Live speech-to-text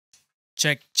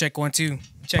Check 1 2.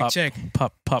 Check.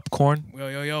 Popcorn.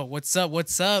 Yo. What's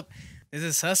up? This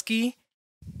is Husky,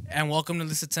 and welcome to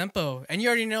Lose the Tempo. And you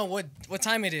already know what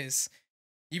time it is.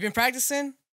 You've been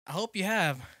practicing? I hope you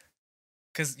have.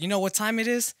 Cause you know what time it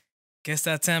is? Guess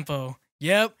that tempo.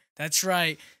 Yep, that's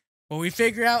right. Well, we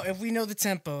figure out if we know the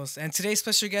tempos. And today's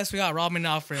special guest, we got Ramen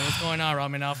Alfred. What's going on,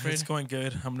 Ramen Alfred? It's going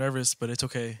good. I'm nervous, but it's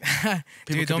okay.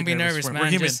 Dude, don't be nervous, man. We're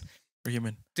human. We're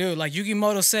human. Dude, like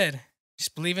Yugimoto said,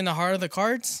 just believe in the heart of the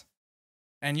cards,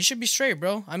 and you should be straight,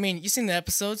 bro. I mean, you seen the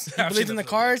episodes. He believed in the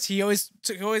cards. He always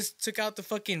took out the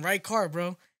fucking right card,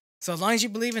 bro. So as long as you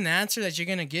believe in the answer that you're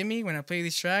gonna give me when I play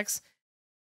these tracks,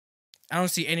 I don't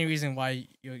see any reason why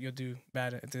you'll do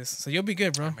bad at this. So you'll be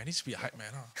good, bro. Man, he needs to be a hype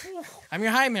man, huh? I'm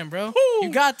your hype man, bro. You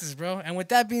got this, bro. And with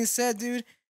that being said, dude,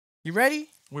 you ready?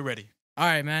 We're ready. All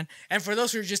right, man. And for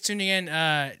those who are just tuning in,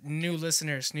 new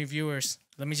listeners, new viewers,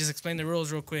 let me just explain the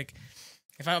rules real quick.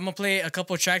 If I'm gonna play a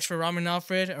couple of tracks for Ramen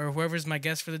Alfred or whoever's my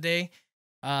guest for the day,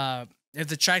 if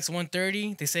the track's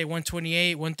 130, they say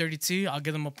 128, 132, I'll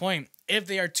give them a point if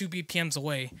they are 2 BPMs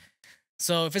away.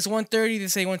 So if it's 130, they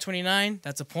say 129,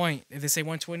 that's a point. If they say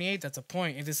 128, that's a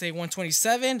point. If they say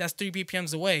 127, that's 3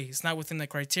 BPMs away. It's not within the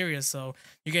criteria, so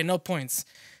you get no points.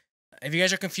 If you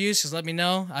guys are confused, just let me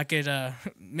know. I could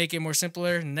make it more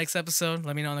simpler in the next episode.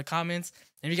 Let me know in the comments.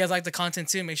 If you guys like the content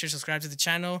too, make sure to subscribe to the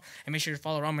channel and make sure to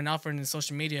follow Ramen Alfred on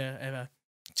social media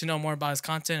to know more about his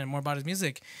content and more about his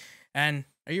music. And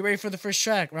are you ready for the first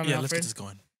track, Ramen Alfred? Yeah, let's get this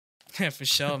going. Yeah, for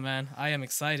sure, man. I am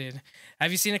excited.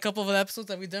 Have you seen a couple of the episodes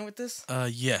that we've done with this?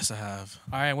 Yes, I have.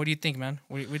 All right, what do you think, man?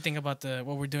 What do you think about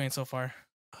what we're doing so far?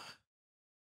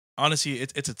 Honestly,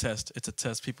 it's a test. It's a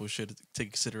test people should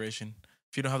take consideration.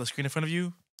 If you don't have the screen in front of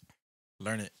you,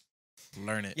 learn it.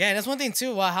 Learn it. Yeah, that's one thing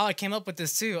too. How I came up with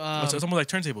this too. It's almost like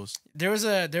turntables. There was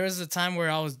a time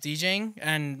where I was DJing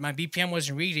and my BPM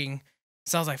wasn't reading,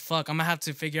 so I was like, "Fuck, I'm gonna have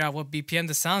to figure out what BPM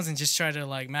this sounds and just try to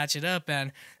like match it up."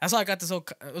 And that's why I got this whole.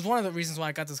 It was one of the reasons why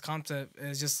I got this concept.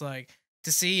 Is just like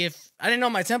to see if I didn't know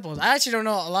my tempos. I actually don't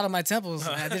know a lot of my tempos.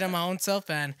 I did it on my own self,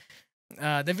 and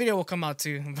the video will come out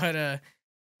too. But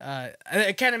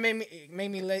it kind of made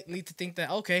me lead to think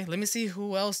that, okay, let me see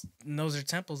who else knows their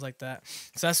tempos like that.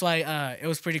 So that's why it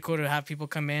was pretty cool to have people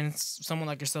come in, someone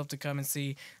like yourself, to come and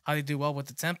see how they do well with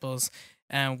the tempos.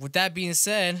 And with that being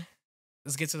said,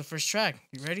 let's get to the first track.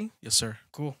 You ready? Yes, sir.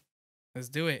 Cool. Let's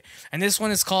do it. And this one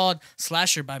is called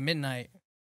Slasher by Midnght.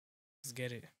 Let's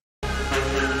get it.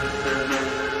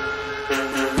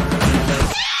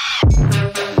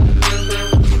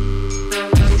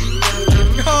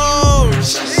 Oh,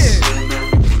 shit.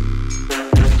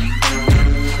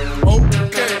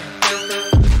 Okay.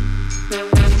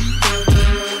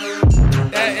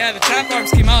 Yeah, the trap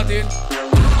arms came out, dude.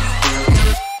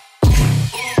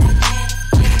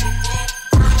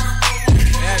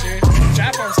 Yeah, dude. The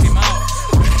trap arms came out.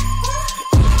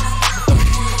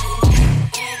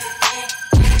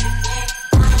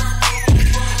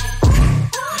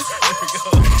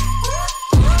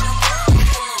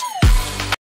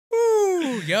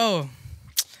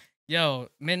 Yo,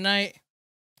 Midnght,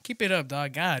 keep it up,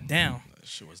 dog. God damn.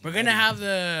 We're gonna have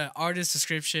the artist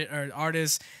description or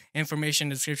artist information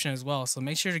description as well, so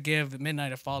make sure to give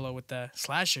Midnght a follow with the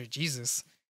Slasher. Jesus.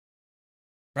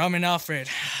 Ramen Alfred,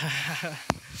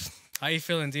 how you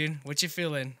feeling, dude? What you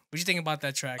feeling? What you think about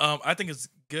that track? I think it's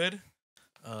good.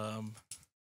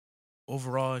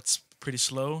 Overall, it's pretty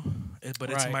slow, but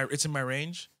it's in my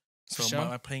range. So sure.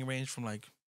 my playing range from like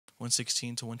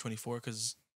 116 to 124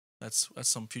 because that's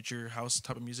some future house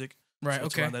type of music. Right. So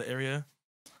it's okay. around that area.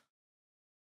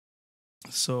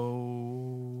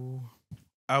 So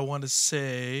I want to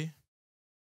say,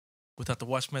 without the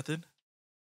watch method,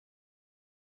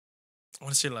 I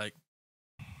want to say like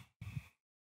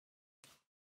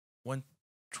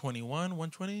 121,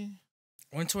 120.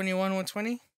 121,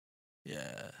 120.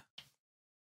 Yeah.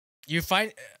 You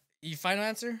final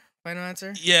answer? Final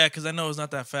answer? Yeah, because I know it's not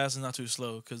that fast and not too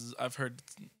slow. Because I've heard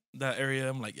that area.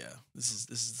 I'm like, yeah, this is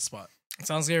the spot.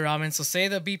 Sounds good, Ramen. So say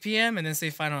the BPM and then say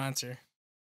final answer.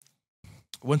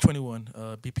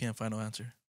 121 BPM final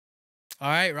answer. All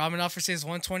right, Ramen Alfred says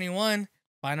 121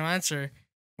 final answer.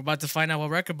 We're about to find out what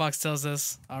Record Box tells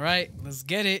us. All right, let's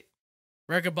get it.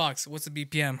 Record Box, what's the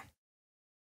BPM?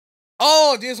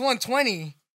 Oh, there's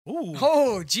 120. Ooh.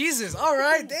 Oh, Jesus. All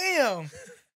right, damn.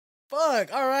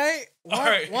 Fuck. All right.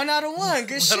 One out of one.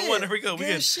 Good shit. 1 out of 1. There we go.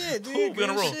 Good shit, dude. We're on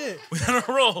a roll. Shit. We're on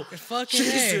a roll. Fucking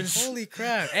Jesus. hey. Holy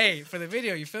crap. Hey, for the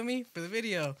video, you feel me? For the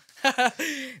video.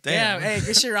 Damn. Hey,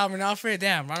 good shit, Ramen Alfred.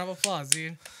 Damn. Round of applause,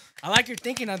 dude. I like your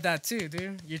thinking on that too,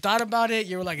 dude. You thought about it.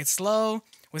 You were like, it's slow.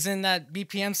 Was in that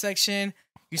BPM section.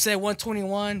 You said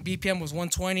 121. BPM was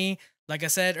 120. Like I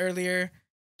said earlier,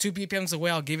 2 BPMs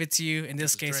away, I'll give it to you. In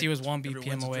this case, he was 1 Every BPM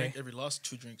win's a away. drink, every loss,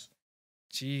 2 drinks.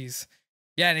 Jeez.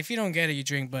 Yeah, and if you don't get it, you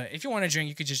drink. But if you want to drink,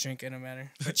 you could just drink it. No matter.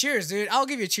 But cheers, dude. I'll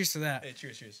give you a cheers to that. Hey,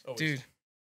 cheers. Always. Dude.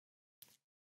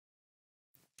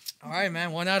 All right,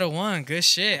 man. 1 out of 1. Good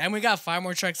shit. And we got 5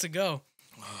 more tracks to go.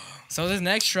 So this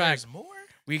next track There's more?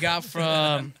 we got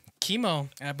from KEEMO.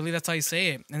 And I believe that's how you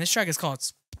say it. And this track is called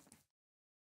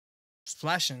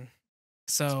Splashin'.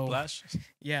 So Splash?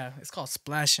 yeah, it's called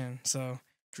Splashin'. So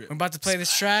Drip. we're about to play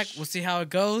this track. We'll see how it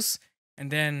goes.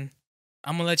 And then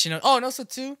I'm gonna let you know. Oh, and also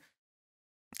too,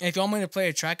 if you want me to play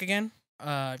a track again,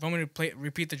 if you want me to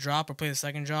repeat the drop or play the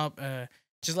second drop,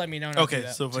 just let me know. Okay,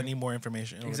 so if I need more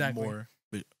information, Exactly. more,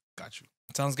 got you.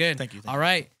 Sounds good. Thank you. All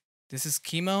right, this is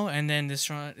KEEMO, and then this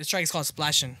track is called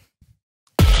Splashin'.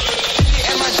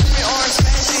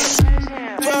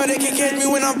 Bro, they can catch me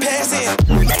when I'm passing.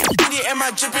 And my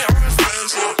dripping orange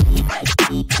face.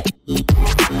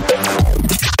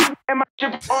 And my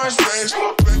dripping orange face.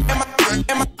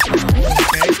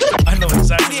 I know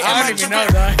exactly. I don't even know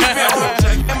that.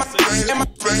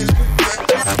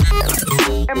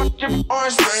 And my dripping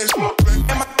orange face.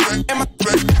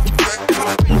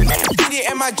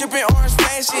 And my dripping orange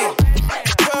flashing.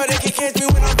 Bro, they can catch me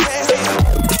when I'm passing.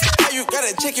 Now you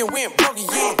gotta check it when broken,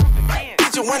 yeah.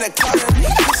 Bitch, you wanna call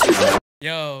it.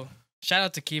 Yo, shout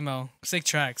out to KEEMO. Sick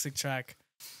track.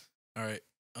 All right.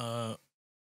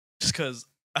 Just because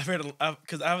I've heard,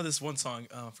 because I have this one song.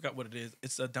 I forgot what it is.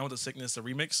 It's "Down with the Sickness," a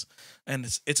remix, and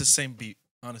it's the same beat.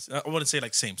 Honestly, I wouldn't say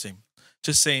like same,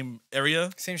 just same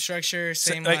area, Same structure,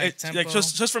 same like tempo. like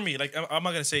just for me. Like I'm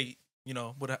not gonna say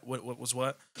what was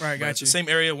what. Right, but got it's you. the same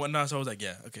area, whatnot. So I was like,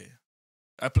 yeah, okay.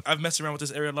 I've messed around with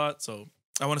this area a lot, so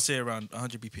I want to say around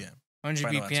 100 BPM. 100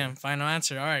 Final BPM. answer. Final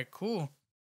answer. All right, cool.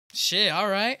 Shit. All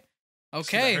right.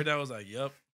 Okay. I heard that, I was like,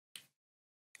 yep.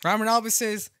 Ramen Alfred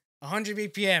says 100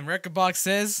 BPM. Record box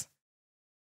says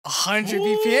 100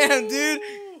 BPM, dude.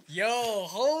 Yo,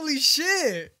 holy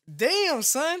shit. Damn,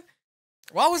 son.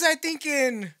 Why was I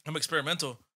thinking? I'm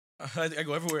experimental. I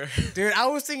go everywhere. Dude, I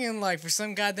was thinking like for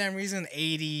some goddamn reason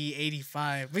 80,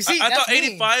 85. But see, I that's thought me.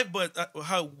 85, but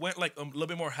how it went like a little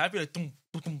bit more happy, like dum,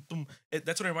 dum, dum, dum.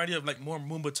 That's what it reminded me of, like more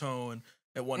Moomba tone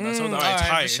and whatnot. So I was like, all right, it's alright,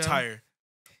 higher, for it's sure. higher.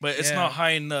 But it's Yeah. not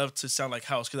high enough to sound like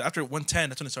house. Because after 110,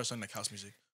 that's when it starts sounding like house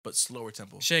music, but slower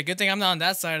tempo. Shit, good thing I'm not on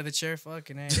that side of the chair.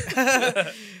 Fucking A.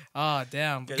 Oh,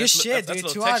 damn. Yeah, Good that's shit, that's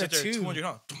dude. a 2 little out text of right there, 2. 200,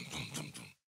 huh? Dum, dum, dum, dum.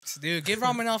 Dude, give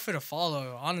Ramen Alfred a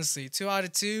follow. Honestly, 2 out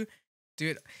of 2,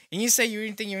 dude. And you say you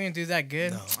didn't think you were gonna do that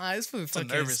good? No. This fool fucking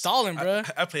nervous. stalling, bro.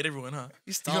 I played everyone, huh?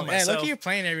 You stalling. Even Hey, look, myself. you're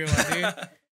playing everyone, dude.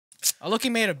 I look, he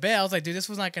made a bet. I was like, dude, this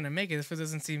was not gonna make it. This fool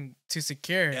doesn't seem too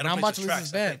secure. Yeah, I and don't I'm play about to just lose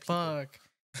his tracks. I bet. Fuck.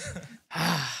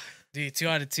 Dude, 2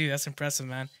 out of 2. That's impressive,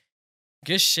 man.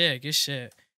 Good shit.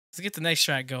 Let's get the next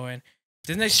track going.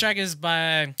 This next track is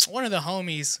by one of the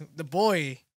homies, the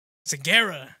boy,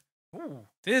 SEGERA. Ooh.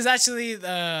 This is actually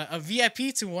a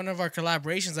VIP to one of our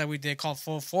collaborations that we did called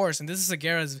Full Force, and this is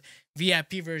SEGERA's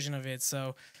VIP version of it.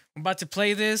 So I'm about to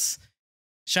play this.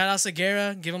 Shout out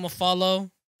SEGERA. Give him a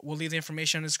follow. We'll leave the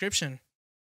information in the description.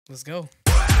 Let's go.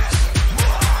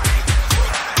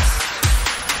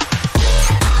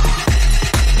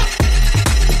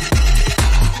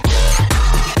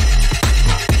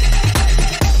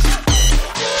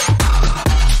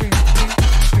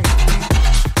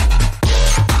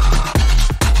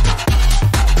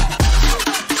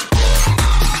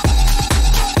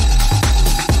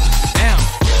 Damn.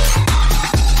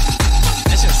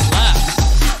 That shit slaps.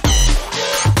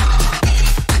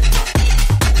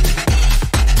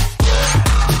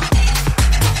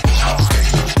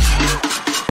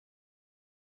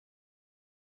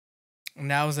 And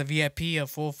that was a VIP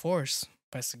of Full Force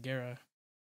by SEGERA.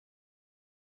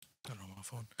 I don't know my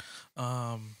phone.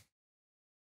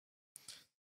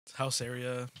 House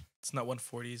area. It's not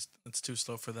 140s. It's too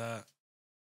slow for that.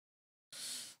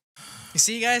 You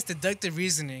see, guys, deductive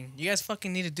reasoning. You guys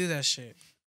fucking need to do that shit.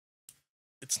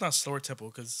 It's not slower tempo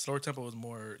because slower tempo is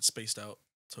more spaced out,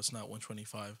 so it's not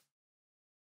 125.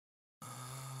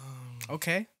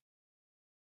 Okay.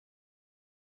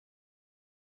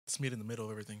 Let's meet in the middle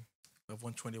of everything. Of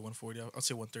 120 to 140. I'll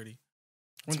say 130.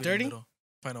 Let's meet in the 130? middle.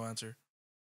 Final answer.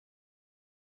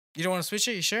 You don't want to switch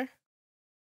it? You sure?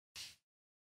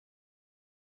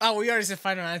 Oh, we already said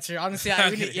final answer. Honestly,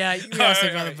 yeah, you gotta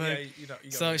say brother, but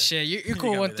so shit, you're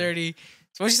cool. 130.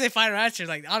 So once you say final answer,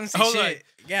 like honestly, Oh, shit, like,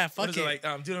 yeah, fuck What is it. it like?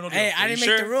 Dude, I don't know. Hey, I You didn't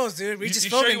sure? make the rules, dude. Regis you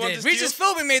sure Philbin you want did. this Regis deal?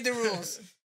 Philbin made the rules.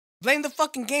 Blame the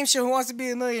fucking game show. Who wants to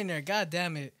be a millionaire? God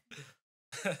damn it.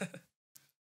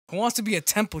 Who wants to be a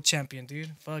temple champion, dude?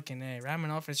 Fucking A. Ramen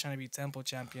Alfred's trying to be temple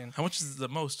champion. How much is the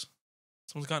most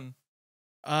someone's gotten?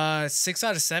 6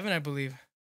 out of 7, I believe.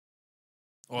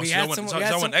 Oh, We so had that some- one, we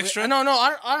had one some- extra? No,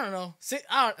 I don't know. 6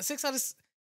 out of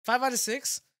 5 out of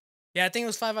 6. Yeah, I think it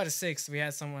was 5 out of 6. We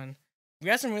had someone. We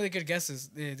had some really good guesses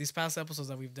these past episodes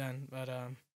that we've done, but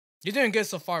you're doing good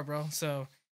so far, bro. So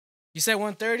you said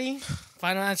 130.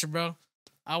 Final answer, bro.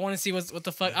 I want to see what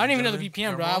the fuck. I don't even know the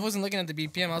BPM, bro. I wasn't looking at the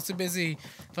BPM. I was too busy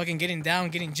fucking getting down,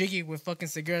 getting jiggy with fucking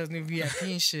Segura's new VIP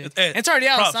and shit. Hey, It's already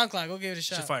out props. on SoundCloud. Go give it a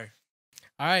shot. Shit fire.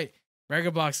 All right,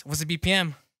 Regular Box. What's the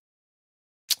BPM?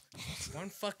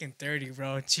 130,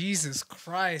 bro. Jesus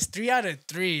Christ. 3 out of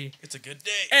 3. It's a good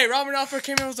day. Hey, Ramen Alfred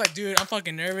came in and was like, dude, I'm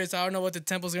fucking nervous. I don't know what the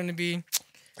tempo's gonna be.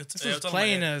 This was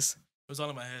playing us. It was all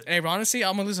in my head. Hey, bro, honestly,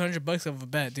 I'm gonna lose $100 of a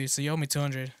bet, dude. So you owe me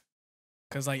 200.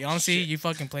 Cause like honestly, Shit. you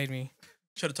fucking played me.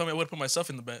 Should have told me I would have put myself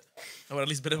in the bet. I would at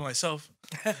least bet on myself.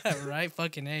 Right?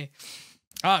 Fucking A.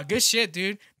 Ah, good shit,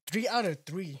 dude. 3 out of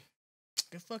 3.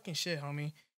 Good fucking shit,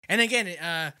 homie. And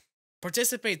again,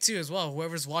 participate too as well.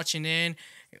 Whoever's watching in,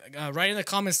 write in the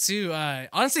comments too.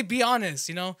 Honestly, be honest.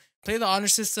 You know, play the honor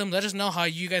system. Let us know how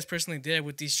you guys personally did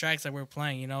with these tracks that we're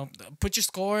playing. You know, put your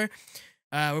score.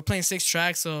 We're playing 6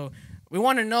 tracks, so we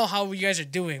want to know how you guys are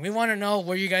doing. We want to know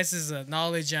where you guys'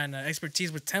 knowledge and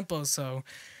expertise with tempo. So,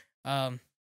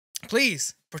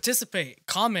 please participate,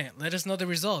 comment, let us know the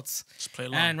results. Just play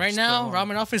along. And right Just now, play along.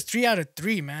 Ramen Alfred is 3 out of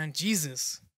 3, man.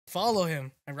 Jesus, follow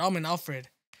him and Ramen Alfred.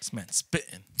 This man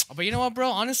spitting. But you know what, bro?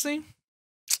 Honestly,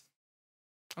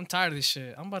 I'm tired of this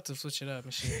shit. I'm about to switch it up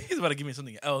and shit. He's about to give me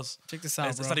something else. Check this out,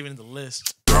 It's bro. not even in the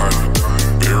list. Bury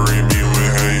me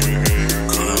with hate.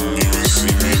 Couldn't even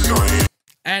see me dying.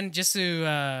 And just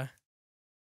to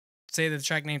say the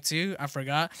track name too, I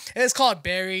forgot. It's called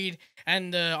Buried,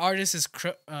 and the artist is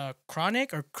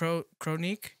KRONIQUE or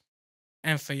KRONIQUE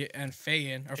and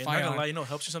FAYAWN or Hey, not gonna lie, FAYAWN. you know, it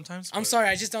helps you sometimes. I'm but sorry,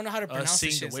 I just don't know how to pronounce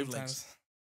seeing this the shit wavelengths. sometimes.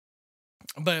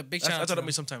 But big shout That's out what to helped me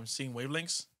them. sometimes, seeing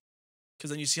wavelengths. Because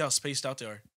then you see how spaced out they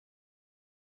are.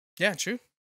 Yeah, true.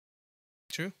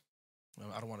 True.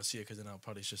 Well, I don't want to see it because then I'll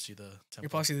probably just see the tempo. You're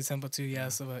probably see the tempo too, yeah.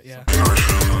 So, but yeah.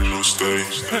 No stay.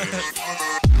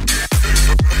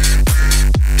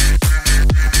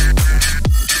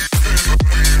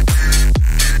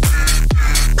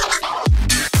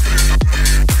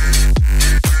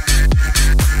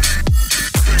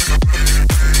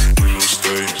 No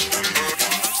stay.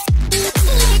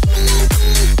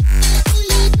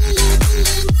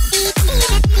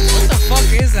 What the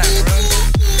fuck is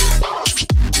that,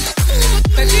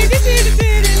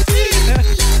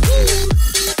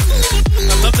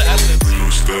 I love the ad-libs. No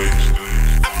stay.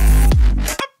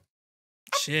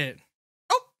 Shit.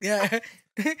 Oh, yeah.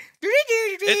 Isn't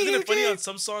it funny on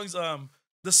some songs,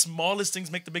 the smallest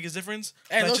things make the biggest difference?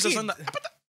 Hey, Like, low-key. just on the, and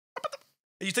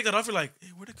you take that off, you're like, hey,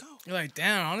 where'd it go? You're like,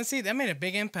 damn, honestly, that made a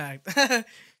big impact. Just a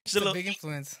It's a little, big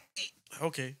influence.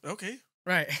 okay.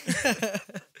 Right.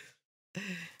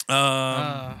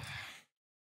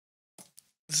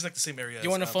 This is like the same area. You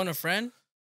want to phone a friend?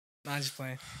 Nah, just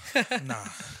playing. Nah.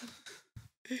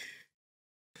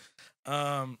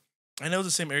 I know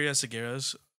the same area as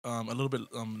SEGERA's, a little bit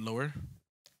lower,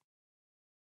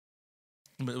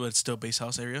 but it's still base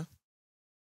house area.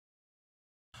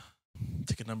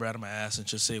 Take a number out of my ass and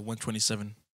just say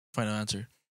 127. Final answer.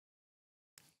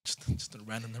 Just a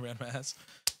random number out of my ass.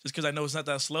 Just because I know it's not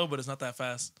that slow, but it's not that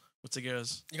fast with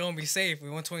SEGERA's. You're going to be safe with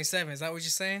 127. Is that what you're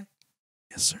saying?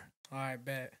 Yes, sir. All right,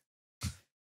 bet.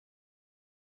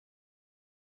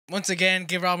 Once again,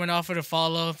 give Ramen Alfred a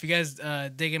follow. If you guys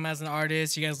dig him as an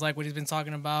artist, you guys like what he's been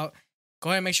talking about, go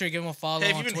ahead and make sure you give him a follow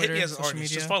Hey, if on you even Twitter, hit me as an social artist,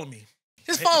 media. just follow me.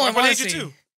 Just follow him, I hate you honestly.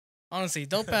 too. Honestly,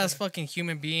 dope ass fucking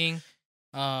human being.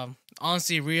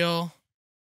 Honestly, real.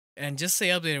 And just stay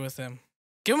updated with him.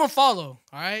 Give him a follow,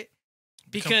 all right?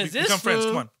 Because this become friends.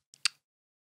 fool Come on.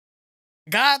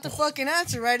 got the fucking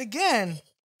answer right again.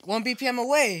 1 BPM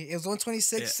away. It was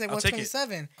 126, Yeah, said I'll take it.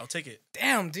 127. I'll take it.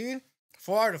 Damn, dude.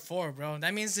 4 out of 4, bro.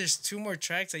 That means there's 2 more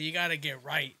tracks that you gotta get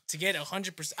right to get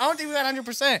 100%. I don't think we got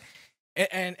 100%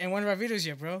 in one of our videos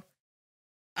yet, bro.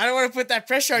 I don't want to put that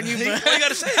pressure on you, but Why you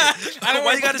gotta say it? I don't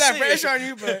Why want you to put gotta that say pressure it? on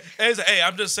you, but Hey,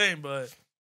 I'm just saying, but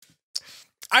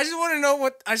I just want to know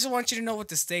what I just want you to know what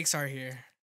the stakes are here,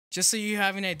 just so you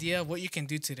have an idea of what you can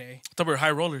do today. I thought we were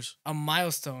high rollers. A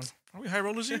milestone. Are we high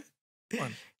rollers here? Come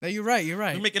on. No, you're right. You're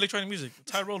right, We make electronic music.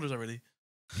 It's high rollers already.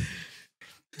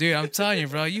 dude. I'm telling you,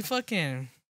 bro. You fucking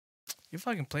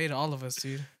played all of us,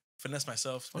 dude. Finesse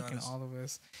myself, to be Fucking honest. all of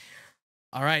us.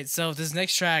 All right, so this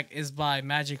next track is by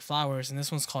Magic Flowers, and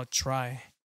this one's called Try.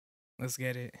 Let's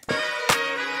get it.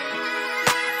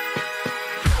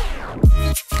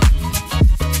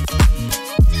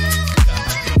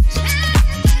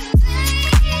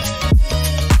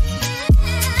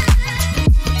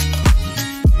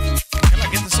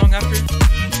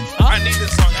 might need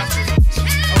this song after.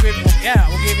 Okay,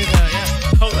 we'll give you the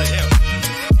I was like, damn.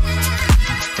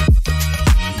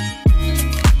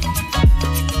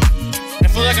 I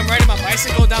feel like I'm riding my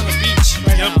bicycle down the beach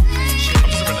right now. Shit. I'm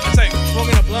just it's like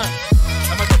Smoking a blunt.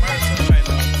 I'm at the Mars Sunshine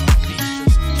beach.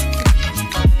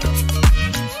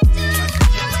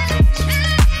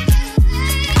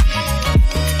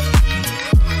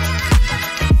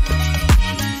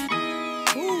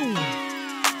 Ooh.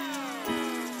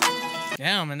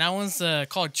 Damn, and that one's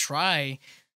called Try,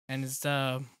 and it's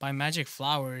by Magic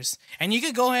Flowers. And you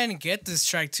could go ahead and get this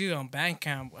track too on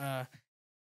Bandcamp.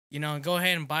 You know, go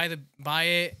ahead and buy it.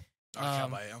 I'll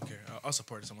buy it. I don't care. I'll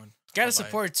support someone. Gotta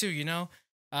support it too, you know.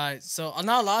 So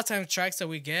not a lot of times tracks that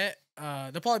we get,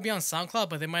 they'll probably be on SoundCloud,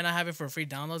 but they might not have it for a free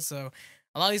download. So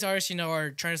a lot of these artists, you know,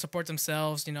 are trying to support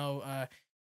themselves. You know,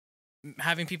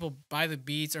 having people buy the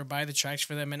beats or buy the tracks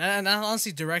for them, and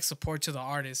honestly direct support to the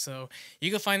artist. So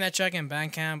you can find that track in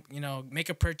Bandcamp. You know, make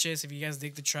a purchase if you guys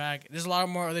dig the track. There's a lot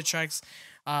more other tracks,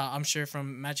 I'm sure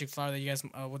from Magic Flower that you guys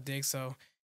would dig. So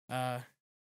that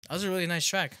was a really nice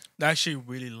track. I actually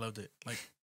really loved it. Like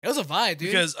it was a vibe,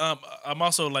 dude. Because I'm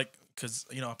also like, because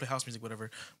you know I play house music, whatever.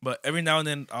 But every now and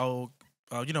then I'll,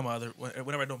 you know,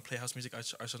 whenever I don't play house music, I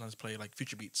sometimes play like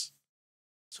future beats.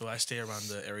 So I stay around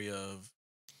the area of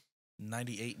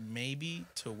 98 maybe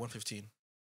to 115.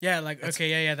 Yeah, like That's,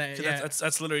 okay, yeah.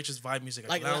 That's literally just vibe music,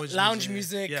 like lounge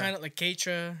music, kind of like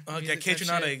Keitra. Yeah, Keitra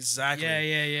Nada, exactly.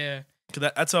 Yeah. Cause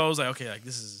that's how I was like, okay, like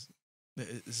this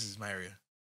is my area.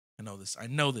 I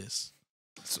know this.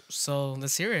 So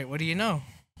let's hear it. What do you know?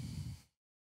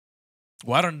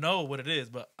 Well, I don't know what it is,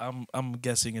 but I'm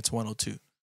guessing it's 102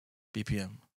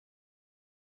 BPM.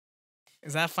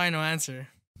 Is that final answer?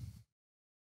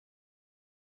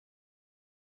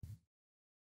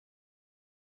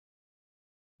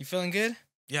 You feeling good?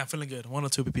 Yeah, I'm feeling good.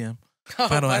 102 BPM. Oh,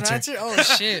 Final answer. Oh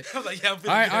shit! I was like, yeah, I'm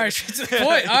feeling all good. right, straight to the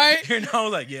point. All right. You know, I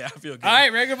was like, yeah, I feel good. All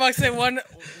right, regular box said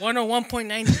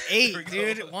 101.98,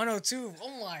 dude. 102. Oh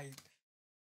my.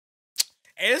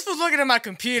 Hey, this was looking at my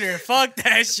computer. Fuck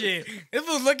that shit. This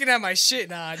was looking at my shit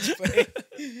now.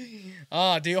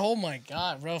 Oh, dude. Oh my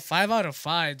god, bro. 5 out of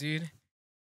 5, dude.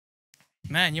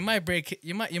 Man, you might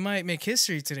make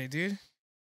history today, dude.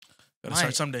 Gotta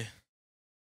start someday.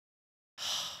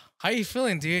 How you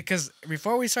feeling, dude? Because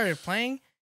before we started playing,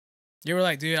 you were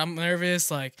like, dude, I'm nervous.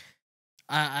 Like,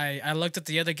 I looked at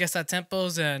the other guest at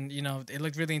tempos, and you know it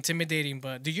looked really intimidating.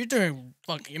 But dude, you're doing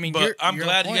fuck. I mean, but I'm you're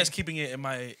glad you guys keeping it in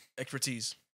my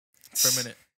expertise for a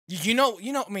minute. You know.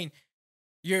 I mean,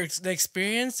 the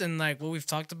experience and like what we've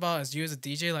talked about as you as a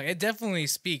DJ, like it definitely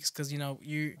speaks because you know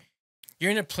you're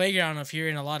in a playground of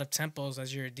hearing a lot of tempos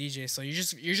as you're a DJ, so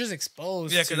you're just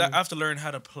exposed. Yeah, because I have to learn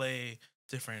how to play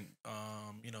different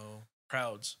you know,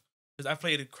 crowds, because I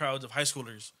played crowds of high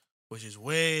schoolers, which is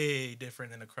way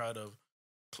different than a crowd of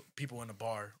people in a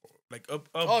bar. Like a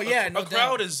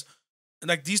crowd is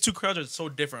like, these two crowds are so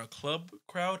different. A club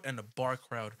crowd and a bar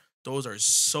crowd, those are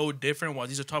so different. While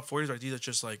these are top 40s, like these are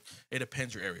just like, it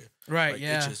depends your area, right? Like,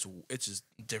 yeah, it's just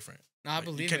different. No, I like,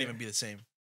 believe you can't it. even be the same.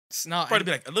 It's not probably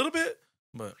be like a little bit,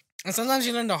 but and sometimes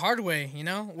you learn the hard way. You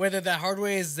know, whether that hard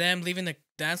way is them leaving the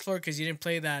dance floor because you didn't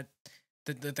play that.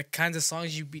 The kinds of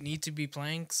songs you need to be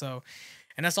playing. So,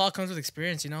 and that's all comes with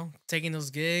experience, you know, taking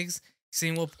those gigs,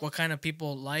 seeing what kind of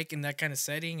people like in that kind of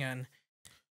setting, and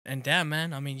damn,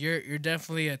 man, I mean, you're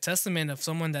definitely a testament of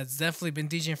someone that's definitely been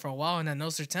DJing for a while and that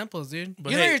knows their tempos, dude.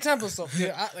 But you know your tempos, so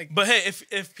dude, But hey,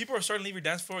 if people are starting to leave your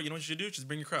dance floor, you know what you should do? Just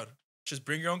bring your crowd. Just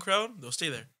bring your own crowd. They'll stay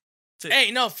there. Hey,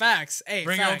 no facts. Hey,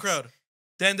 bring your own crowd.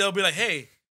 Then they'll be like, hey,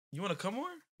 you want to come more?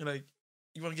 You're like,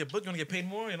 you want to get booked? You want to get paid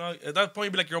more? You know, at that point,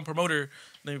 you'd be like your own promoter.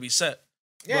 Then you'd be set.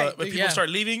 Yeah, but when people start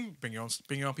leaving, bring your own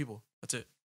people. That's it.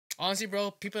 Honestly,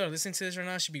 bro, people that are listening to this right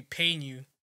now should be paying you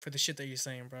for the shit that you're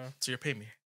saying, bro. So you're paying me.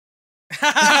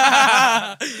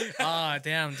 Ah,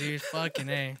 damn, dude. Fucking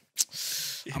A.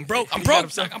 I'm broke.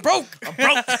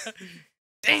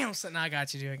 Damn, son. Nah, I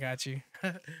got you, dude. I got you.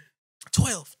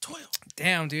 12.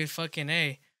 Damn, dude. Fucking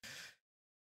A.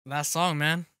 Last song,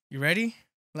 man. You ready?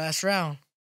 Last round.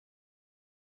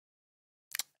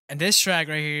 And this track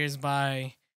right here is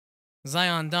by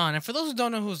Zion Don. And for those who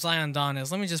don't know who Zion Don is,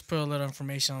 let me just put a little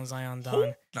information on Zion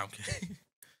Don. No, I'm kidding.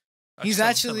 He's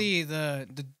actually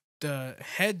the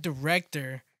head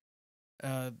director,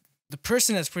 the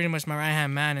person that's pretty much my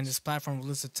right-hand man in this platform,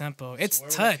 Lose the Tempo. It's so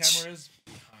Touch.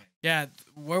 Yeah,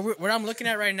 where I'm looking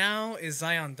at right now is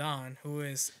Zion Don, who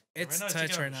is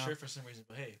Touch right now. Shirt for some reason,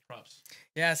 but hey, props.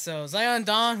 Yeah, so Zion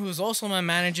Don, who's also my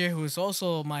manager, who's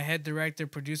also my head director,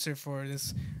 producer for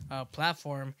this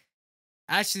platform,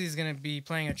 actually is going to be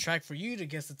playing a track for you to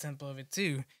guess the tempo of it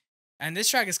too. And this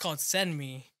track is called Send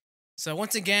Me. So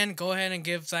once again, go ahead and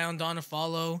give Zion Dawn a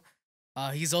follow.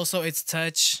 He's also It's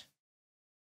Touch.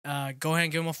 Go ahead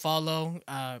and give him a follow.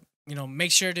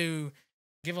 Make sure to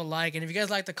give a like. And if you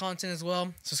guys like the content as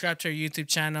well, subscribe to our YouTube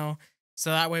channel. So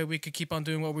that way we could keep on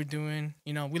doing what we're doing.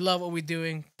 We love what we're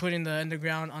doing, putting the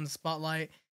underground on the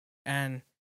spotlight. And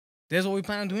this is what we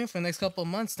plan on doing for the next couple of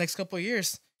months, next couple of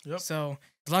years. Yep. So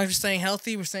as long as we're staying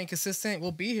healthy, we're staying consistent,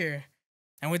 we'll be here.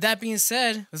 And with that being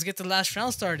said, let's get the last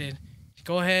round started.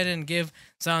 Go ahead and give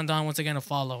Zion Dawn once again a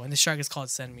follow. And this track is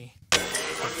called Send Me. Damn,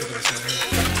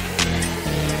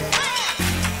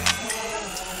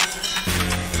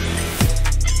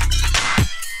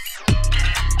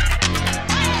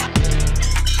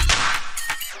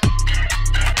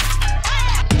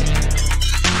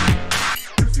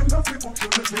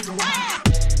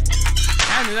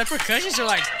 dude, that percussions are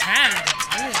like panned.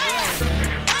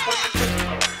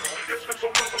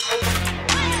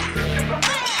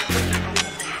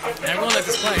 Everyone let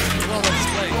this play. Everyone let this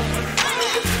play.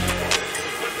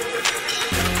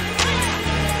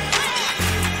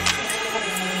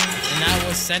 And that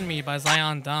was Send Me by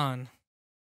Zion Dawn.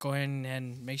 Go ahead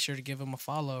and make sure to give him a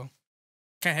follow.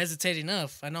 Can't hesitate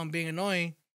enough. I know I'm being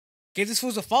annoying. Give this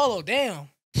fool a follow. Damn.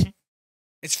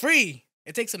 It's free.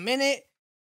 It takes a minute.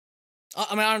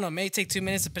 I don't know. It may take 2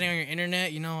 minutes depending on your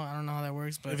internet. I don't know how that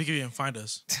works. But if you can even find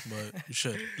us, but you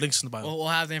should. Links in the bio. We'll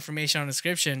have the information on the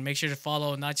description. Make sure to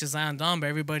follow not just Zion Dawn, but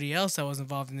everybody else that was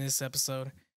involved in this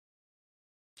episode.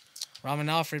 Ramen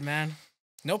Alfred, man.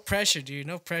 No pressure, dude.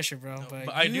 No pressure, bro. No, but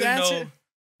I do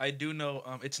know.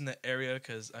 It's in the area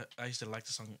because I used to like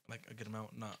the song like a good amount.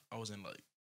 I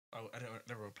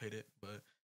never played it, but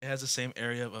it has the same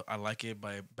area of I Like It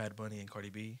by Bad Bunny and Cardi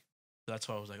B. So that's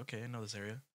why I was like, okay, I know this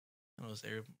area.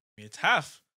 It's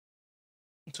half.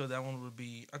 So that one would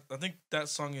be. I think that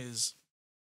song is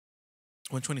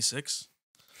 126,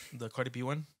 the Cardi B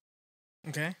one.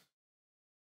 Okay.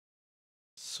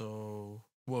 So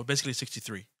basically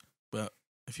 63, but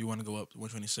if you want to go up to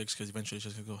 126, because eventually it's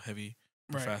just gonna go heavy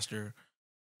or faster.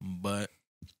 But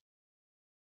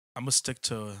I'm gonna stick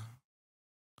to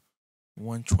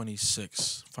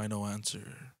 126. Final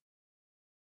answer.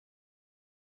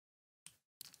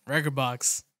 Record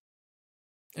box.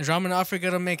 Is Ramen Alfred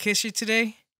gonna make history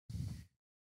today?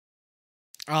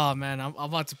 Oh man, I'm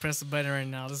about to press the button right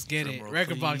now. Let's get it.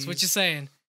 Record box, what you saying?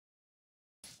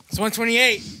 It's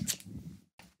 128.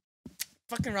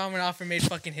 Fucking Ramen Alfred made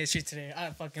fucking history today.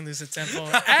 I fucking lose the tempo.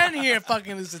 And here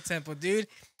fucking lose the tempo, dude.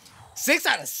 6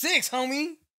 out of 6,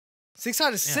 homie. 6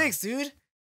 out of 6, dude.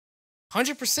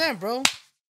 100%, bro.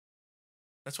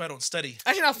 That's why I don't study.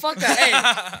 Actually, no, fuck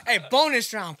that. Hey,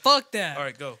 bonus round. Fuck that. All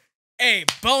right, go. Hey,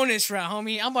 bonus round,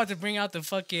 homie. I'm about to bring out the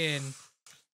fucking.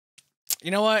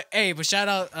 You know what? Hey, but shout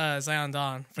out Zion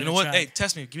Dawn. You know what? Track. Hey,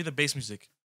 test me. Give me the bass music.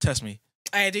 Test me.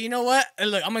 Hey, dude. You know what? Hey,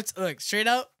 look, I'm gonna look straight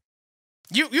up.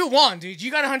 You won, dude. You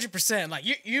got 100%. Like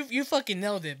you fucking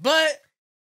nailed it. But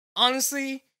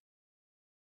honestly,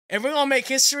 if we're gonna make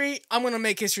history, I'm gonna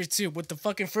make history too with the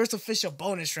fucking first official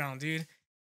bonus round, dude.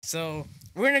 So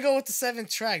we're gonna go with the 7th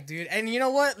track, dude. And you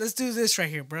know what? Let's do this right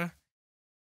here, bruh.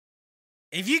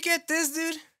 If you get this,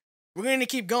 dude, we're gonna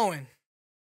keep going.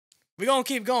 We're gonna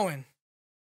keep going.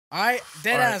 All right?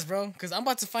 Dead ass, bro. Because I'm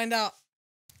about to find out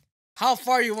how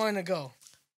far you want to go.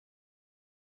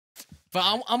 But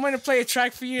I'm gonna play a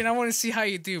track for you, and I want to see how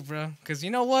you do, bro. Because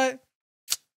you know what?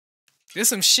 This is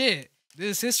some shit.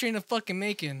 This is history in the fucking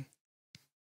making.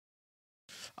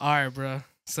 All right, bro.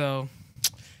 So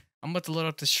I'm about to load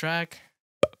up this track.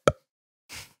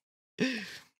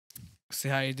 See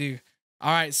how you do.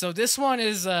 All right, so this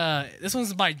one's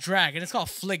by DRAK, and it's called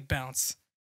Flick Bounce.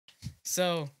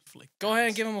 So go ahead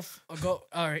and give him a go.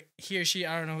 All right, he or she,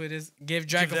 I don't know who it is. Give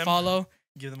DRAK a follow.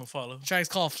 Give them a follow. The track's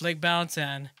called Flick Bounce,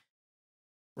 and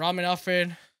Ramen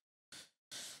Alfred.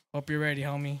 Hope you're ready,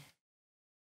 homie.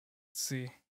 Let's see.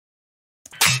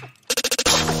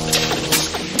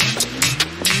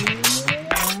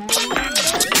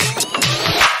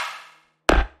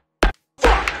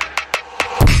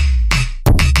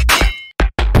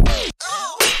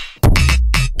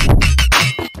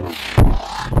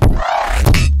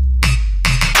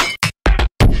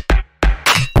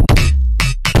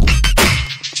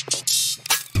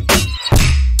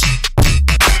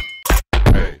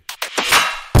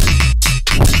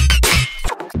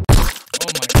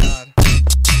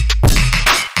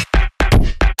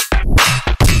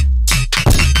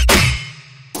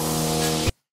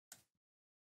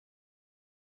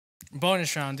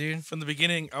 Bonus round, dude. From the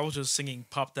beginning, I was just singing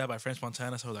 "Pop That" by French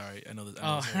Montana. So all right, I know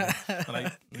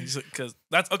that. Because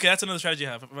that's okay. That's another strategy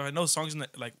I have. If I know songs in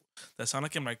that sound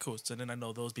like him, right, cool. So then I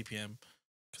know those BPM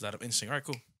because out of instinct. All right,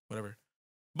 cool, whatever.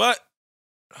 But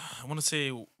I want to say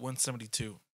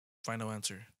 172. Final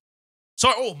answer.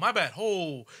 Sorry. Oh, my bad.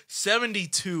 Oh,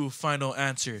 72. Final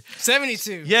answer.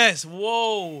 72. Yes.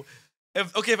 Whoa.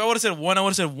 If I would have said 1, I would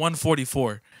have said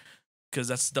 144 because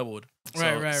that's doubled. So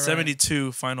Right.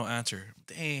 72. Final answer.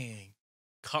 Dang.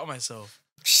 Caught myself.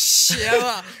 Shit.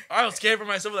 I was scared for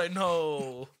myself. Like,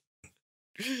 no.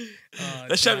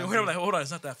 That shot me. I'm like, hold on.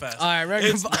 It's not that fast. All right,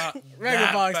 regular It's not regular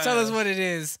that box. Tell us fast. what it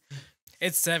is.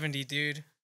 It's 70, dude.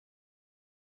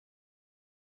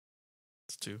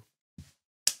 It's 2.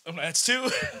 I'm like, that's 2.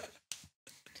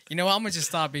 You know what? I'm gonna just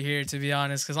stop it here, to be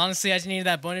honest, because honestly, I just needed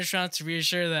that bonus round to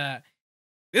reassure that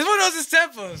this one knows his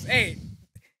tempos. Hey,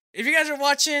 if you guys are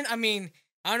watching, I mean,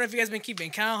 I don't know if you guys been keeping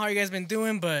count, how you guys been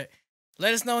doing, but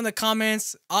let us know in the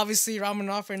comments. Obviously, Ramen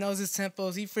Alfred knows his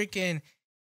tempos. He freaking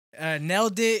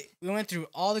nailed it. We went through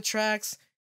all the tracks.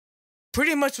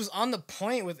 Pretty much was on the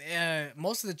point with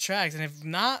most of the tracks, and if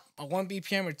not, a 1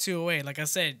 BPM or 2 away. Like I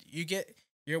said,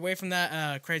 you're away from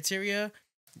that criteria.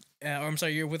 Or I'm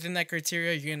sorry, you're within that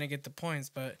criteria, you're gonna get the points.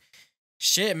 But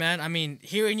shit, man, I mean,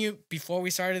 hearing you before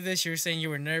we started this, you were saying you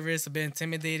were nervous, a bit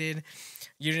intimidated,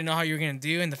 you didn't know how you were gonna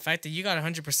do, and the fact that you got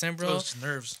 100%, bro. Those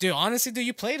nerves, dude. Honestly, dude,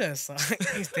 you played us.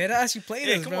 Dead ass, you played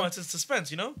us, come bro. on, it's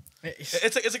suspense, you know.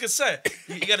 It's a good set.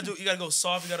 You gotta go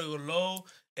soft, you gotta go low,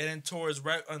 and then towards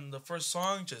right on the first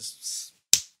song, just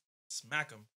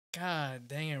smack them. God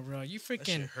dang it, bro. You That shit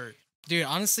freaking hurt. dude.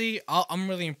 Honestly, I'm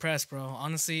really impressed, bro.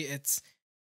 Honestly,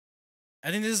 I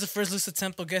think this is the first Lose the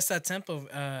Tempo Guess That Tempo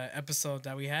episode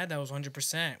that we had that was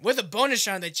 100% with a bonus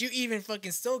round that you even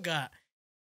fucking still got.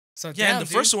 So Yeah, damn, and the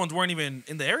dude. first ones weren't even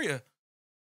in the area.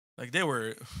 Like they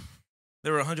were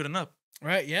 100 and up.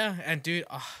 Right? Yeah, and dude,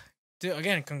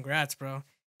 again, congrats, bro.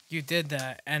 You did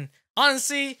that, and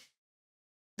honestly,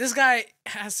 this guy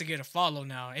has to get a follow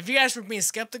now. If you guys were being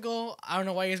skeptical, I don't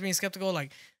know why you guys being skeptical.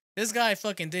 Like this guy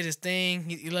fucking did his thing.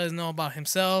 He let us know about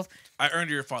himself. I earned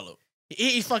your follow.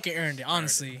 He fucking earned it,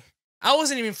 honestly. I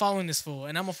wasn't even following this fool,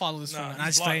 and I'm gonna follow this fool. Nah, And I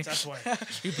he's just blocked, played.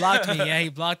 that's why. He blocked me. Yeah, he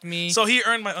blocked me. So he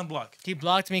earned my unblock. He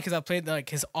blocked me because I played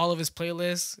like all of his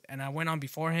playlists, and I went on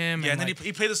before him. Yeah, and then like,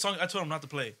 he played the song I told him not to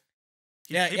play.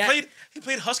 He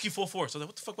played Husky full force. So I was like,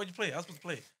 what the fuck why'd you play? I was supposed to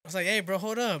play. I was like, hey, bro,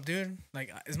 hold up, dude. Like,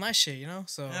 it's my shit, you know?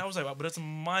 So. And I was like, but it's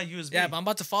my USB. Yeah, but I'm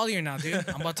about to follow you now, dude.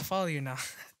 I'm about to follow you now.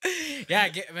 Yeah,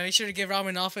 make sure to give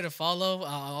Ramen Alfred a follow.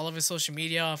 All of his social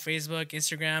media on Facebook,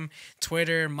 Instagram,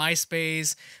 Twitter,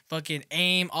 MySpace, fucking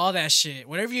AIM, all that shit.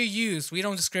 Whatever you use, we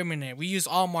don't discriminate. We use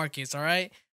all markets, all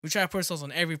right? We try to put ourselves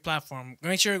on every platform.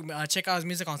 Make sure to check out his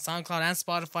music on SoundCloud and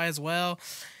Spotify as well.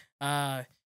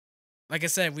 Like I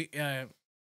said,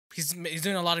 he's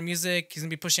doing a lot of music. He's gonna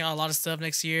be pushing out a lot of stuff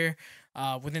next year,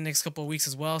 within the next couple of weeks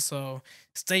as well. So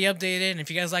stay updated. And if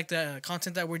you guys like the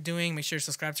content that we're doing, make sure to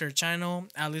subscribe to our channel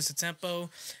at Lose the Tempo.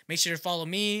 Make sure to follow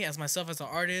me as myself as an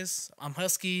artist. I'm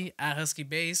Husky at Husky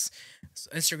Bass,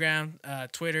 Instagram,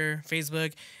 Twitter,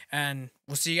 Facebook, and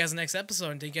we'll see you guys in the next episode.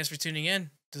 And thank you guys for tuning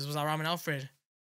in. This was our Ramen Alfred.